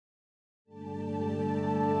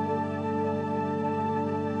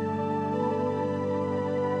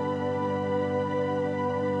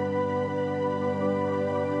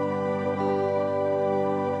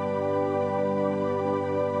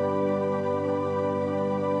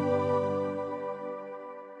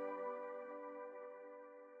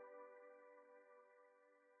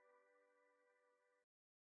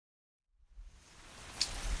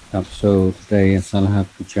So today Asalha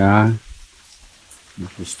Puja,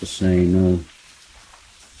 which is to say no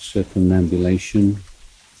circumambulation,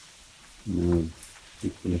 no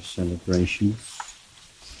particular celebrations.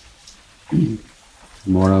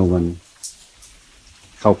 Tomorrow when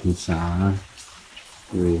เข้าพรรษา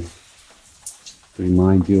we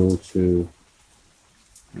remind you all to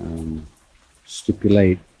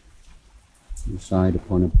stipulate, decide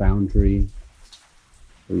upon a boundary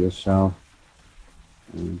for yourself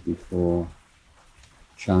before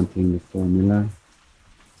chanting the formula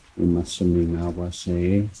Imasaming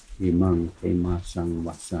awase imang temasang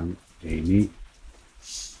wasang emi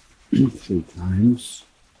 3 times.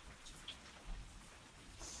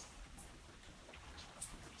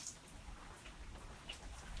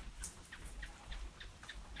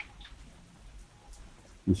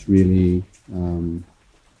 It's really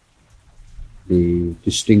the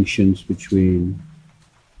distinctions between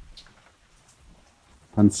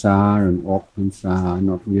Pansa and Ok Pansa are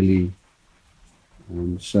not really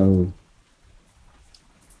so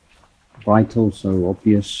vital, so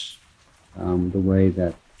obvious. The way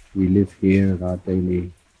that we live here, our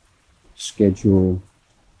daily schedule,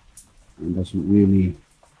 doesn't really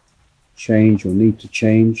change or need to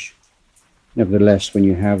change. Nevertheless, when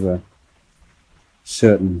you have a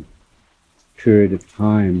certain period of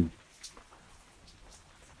time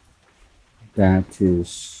that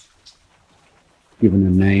is given a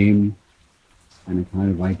name and a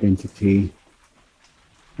kind of identity,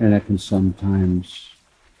 and that can sometimes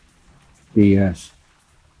be a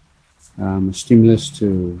stimulus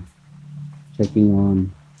to taking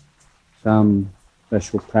on some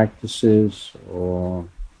special practices, or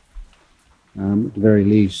at the very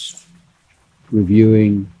least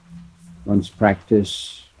reviewing one's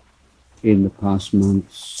practice in the past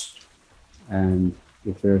months, and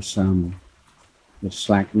if there's some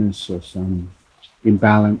slackness or some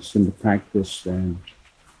imbalance in the practice, then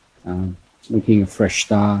making a fresh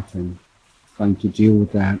start and trying to deal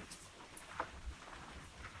with that.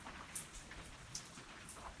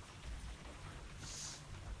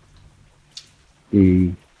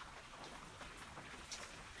 The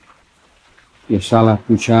Asalha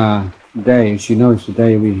Puja day, as you know, is the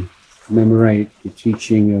day we commemorate the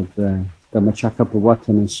teaching of the Dhamma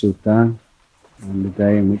Sutta, and the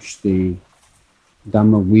day in which the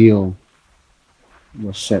Dhamma wheel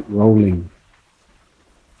was set rolling.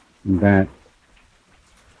 And that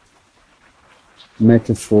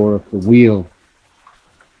metaphor of the wheel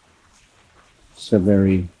is a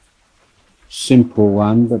very simple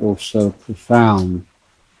one, but also profound,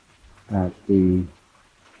 that the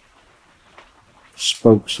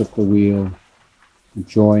spokes of the wheel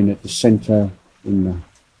join at the center in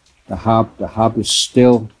the hub. The hub is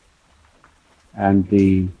still, and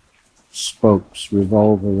the spokes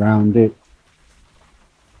revolve around it.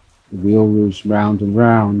 The wheel moves round and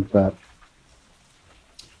round, but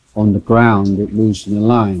on the ground it moves in a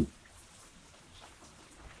line.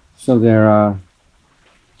 So there are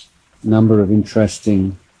a number of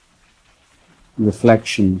interesting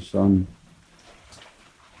reflections on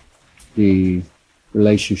the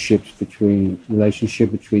relationship between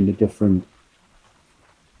the different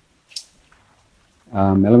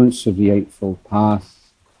elements of the Eightfold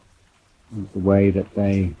Path, and the way that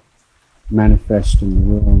they manifest in the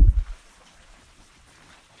world.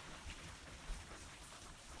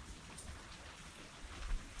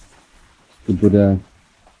 The Buddha,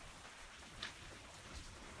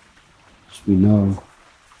 as we know,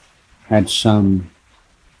 had some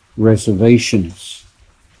reservations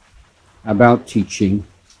about teaching,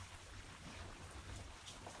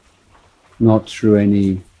 not through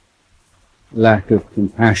any lack of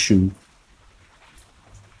compassion,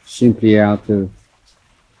 simply out of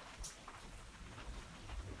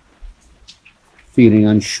feeling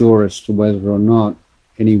unsure as to whether or not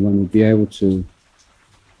anyone would be able to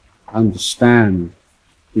understand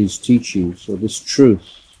these teachings or this truth.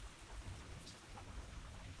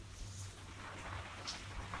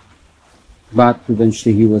 But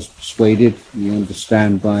eventually he was persuaded, you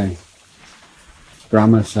understand, by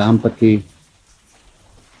Brahma Sampati,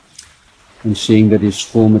 and seeing that his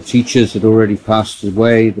former teachers had already passed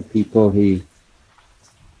away, the people he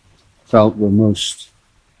felt were most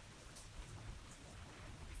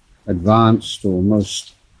advanced or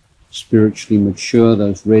most spiritually mature,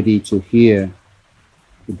 those ready to hear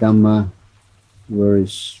the Dhamma, were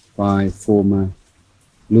his 5 former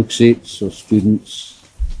luksits or students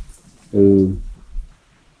who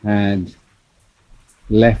had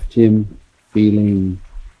left him feeling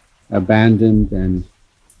abandoned and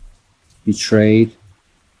betrayed,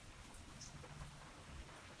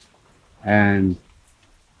 and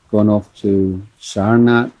gone off to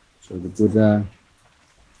Sarnath, So the Buddha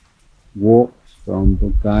walked from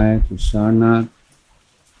Bodhgaya to Sarnath.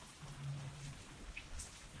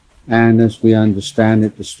 And as we understand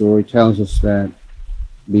it, the story tells us that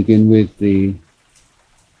begin with the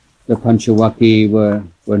Panchavaki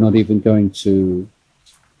were not even going to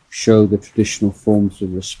show the traditional forms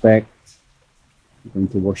of respect, going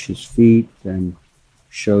to wash his feet and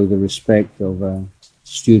show the respect of a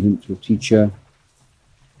student to a teacher.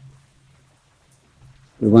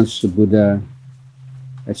 But once the Buddha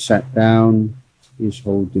had sat down, his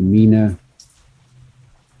whole demeanor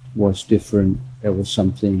was different. There was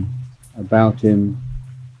something about him.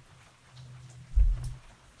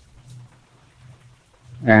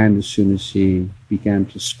 And as soon as he began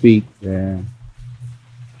to speak, their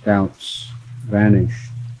doubts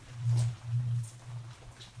vanished.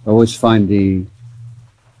 I always find the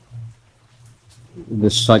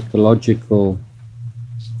psychological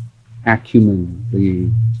acumen, the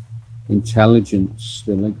intelligence,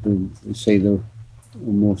 almost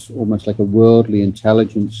like a worldly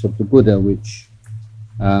intelligence of the Buddha, which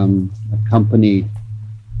accompanied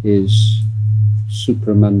his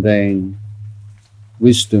supramundane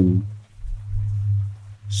wisdom,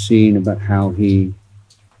 seen about how he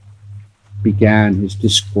began his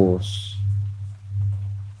discourse,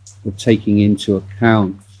 with taking into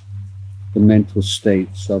account the mental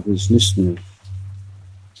states of his listeners.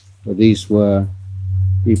 But these were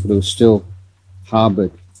people who still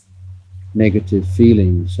harbored negative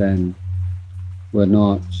feelings and were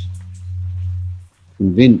not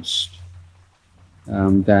convinced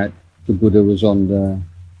that the Buddha was on the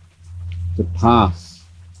path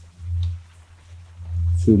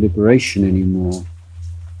to liberation anymore,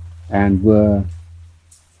 and were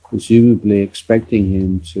presumably expecting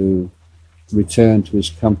him to return to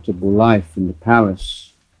his comfortable life in the palace.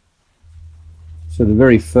 So the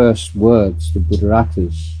very first words the Buddha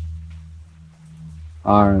utters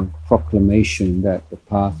are a proclamation that the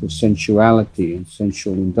path of sensuality and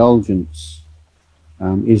sensual indulgence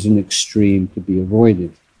is an extreme to be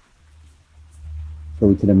avoided. So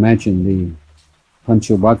we can imagine the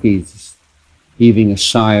Panchavakis heaving a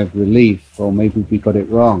sigh of relief, or maybe we got it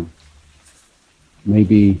wrong.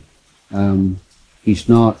 Maybe he's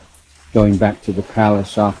not going back to the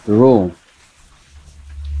palace after all.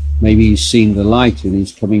 Maybe he's seen the light and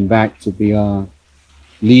he's coming back to be our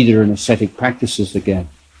leader in ascetic practices again.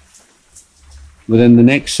 But then the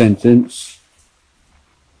next sentence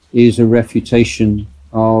is a refutation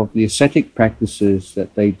of the ascetic practices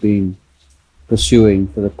that they've been pursuing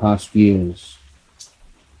for the past years.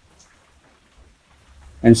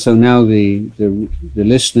 And so now the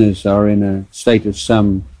listeners are in a state of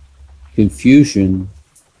some confusion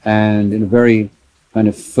and in a very kind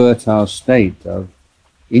of fertile state of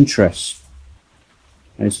interest.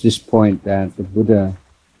 And it's this point that the Buddha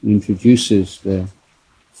introduces the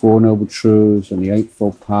Four Noble Truths and the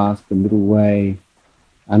Eightfold Path, the Middle Way,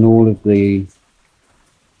 and all of the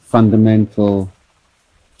fundamental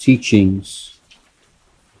teachings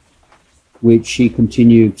which he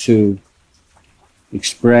continued to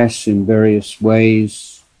express in various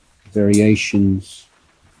ways, variations,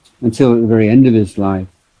 until at the very end of his life,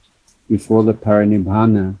 before the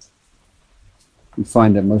parinibbana, we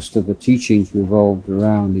find that most of the teachings revolved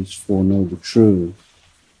around these Four Noble Truths.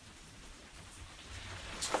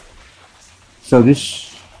 So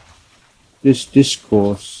this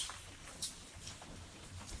discourse,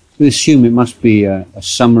 we assume it must be a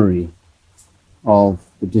summary of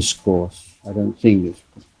the discourse. I don't think it's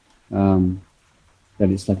that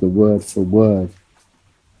it's like a word for word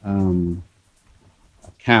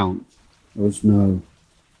account. There was no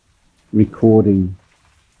recording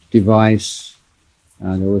device.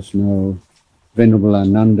 There was no Venerable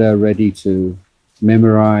Ananda ready to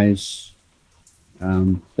memorize.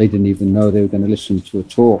 They didn't even know they were going to listen to a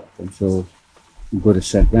talk until the Buddha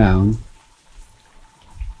sat down.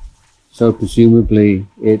 So presumably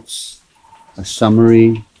it's a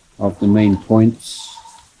summary of the main points.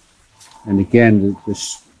 And again,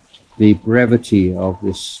 the brevity of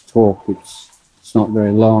this talk, it's not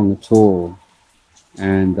very long at all.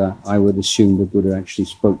 And I would assume the Buddha actually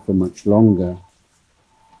spoke for much longer.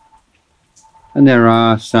 And there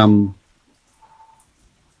are some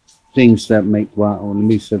things that or at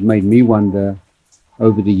least have made me wonder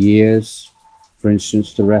over the years. For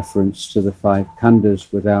instance, the reference to the 5 khandhas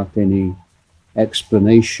without any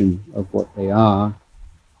explanation of what they are.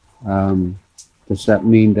 Does that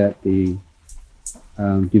mean that the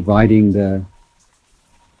dividing the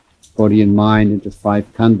body and mind into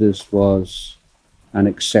 5 khandhas was an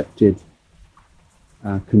accepted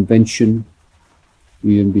convention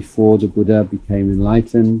even before the Buddha became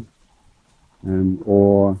enlightened?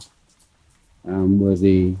 Or were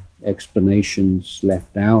the explanations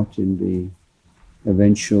left out in the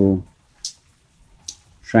eventual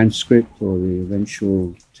transcript or the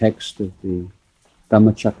eventual text of the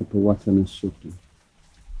Dhammacakkappavattana Sutta.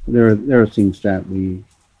 There are things that we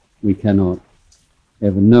cannot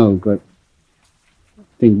ever know, but I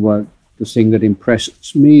think the thing that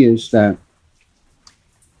impresses me is that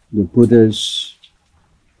the Buddha's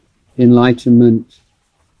enlightenment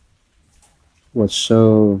was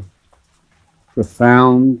so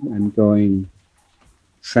profound and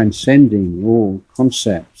transcending all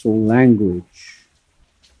concepts, all language.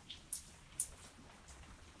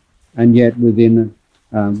 And yet within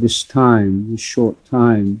this short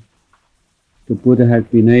time, the Buddha had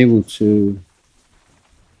been able to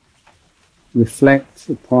reflect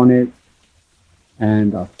upon it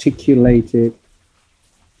and articulate it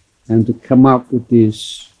and to come up with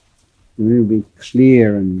this really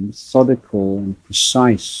clear and methodical and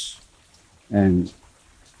precise and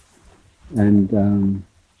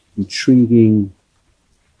intriguing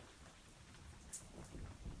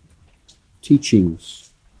teachings.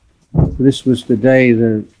 So this was the day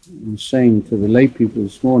that I was saying to the lay people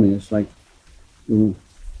this morning, it's like you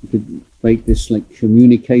could make this like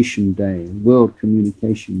communication day, World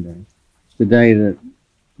Communication Day. It's the day that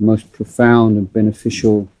the most profound and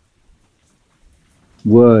beneficial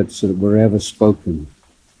words that were ever spoken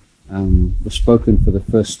were spoken for the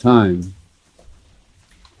first time.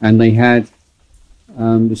 And they had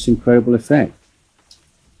this incredible effect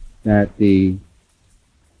that the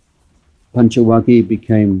Panchavaggi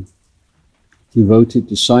became devoted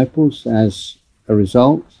disciples as a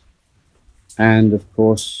result, and of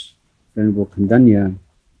course Venerable Kandanya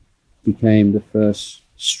became the first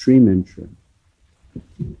stream entrant.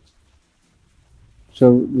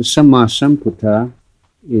 So the Samma Sambuddha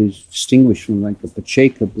is distinguished from like the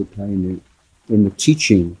Pacceka Buddha in the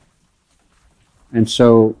teaching. And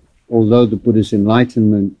so although the Buddha's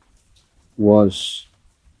enlightenment was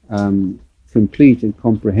complete and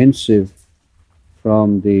comprehensive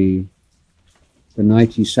from the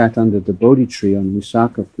night he sat under the Bodhi tree on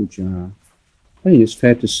Visakha Puja, I think it's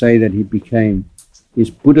fair to say that his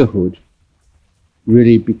Buddhahood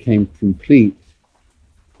really became complete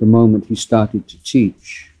the moment he started to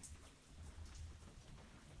teach.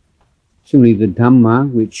 Similarly, the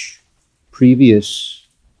Dhamma, which previous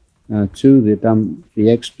to the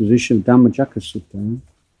exposition of Dhammacakkappavattana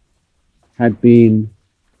had been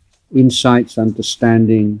insights,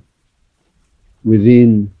 understanding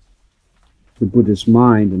within the Buddha's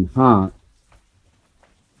mind and heart.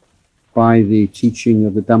 By the teaching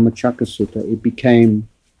of the Dhammacakkappavattana, it became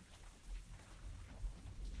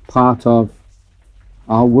part of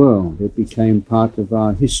our world, it became part of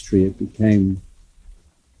our history, it became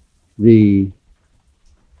the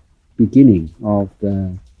beginning of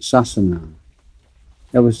the sasana.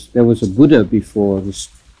 There was a Buddha before this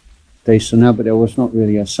Desana, but there was not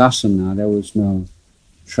really a sasana. There was no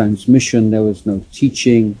transmission, there was no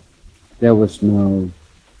teaching, there was no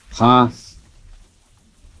path.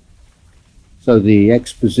 So the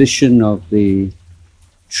exposition of the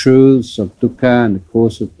truths of dukkha and the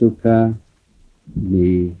cause of dukkha,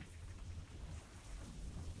 the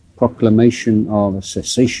proclamation of a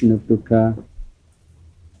cessation of dukkha,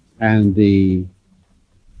 and the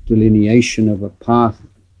delineation of a path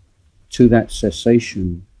to that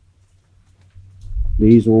cessation,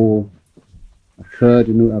 these all appeared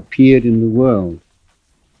in the world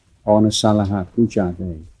on Asalha Puja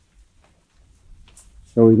day.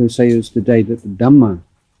 So we can say it's the day that the Dhamma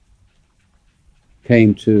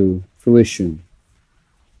came to fruition.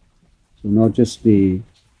 So not just the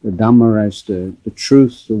Dhamma as the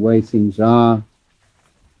truth, the way things are,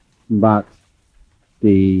 but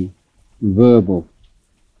the verbal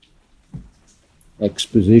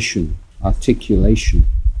exposition, articulation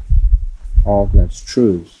of those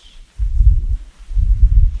truths.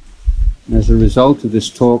 And as a result of this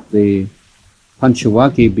talk, the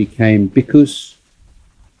Panchavaggi became bhikkhus,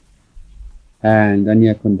 and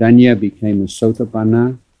Danya Kondanya became a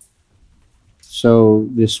Sotapanna. So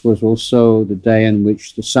this was also the day in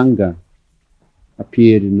which the Sangha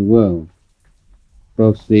appeared in the world.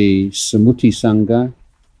 Both the Samuti Sangha,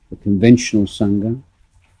 the conventional Sangha,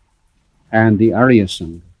 and the Arya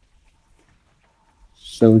Sangha.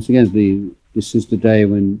 So once again, this is the day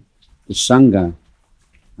when the Sangha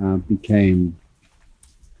became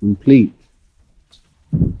complete.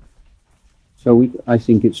 So I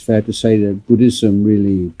think it's fair to say that Buddhism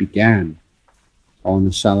really began on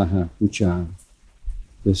Asalha Puja.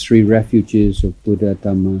 The three refuges of Buddha,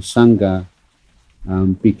 Dhamma, Sangha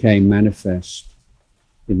became manifest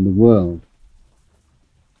in the world.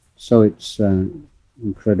 So it's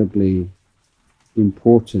incredibly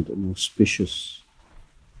important and auspicious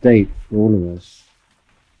date for all of us.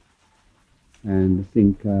 And I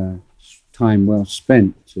think time well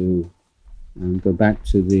spent to go back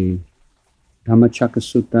to the Dhammacakka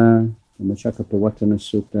Sutta, Dhammacakkappavattana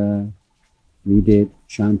Sutta, read it,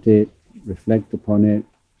 chant it, reflect upon it,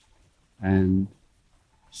 and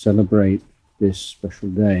celebrate this special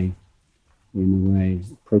day in a way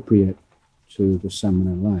appropriate to the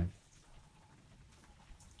samana life.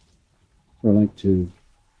 So I'd like to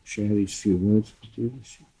share these few words with you.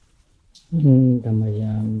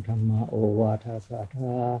 Dhammayam Dhamma Ovata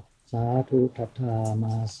Satha Sadhu Tatha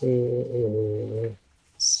Mase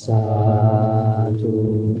Sadhu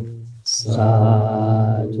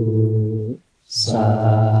Sadhu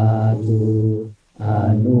Sadhu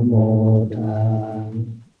Anumodha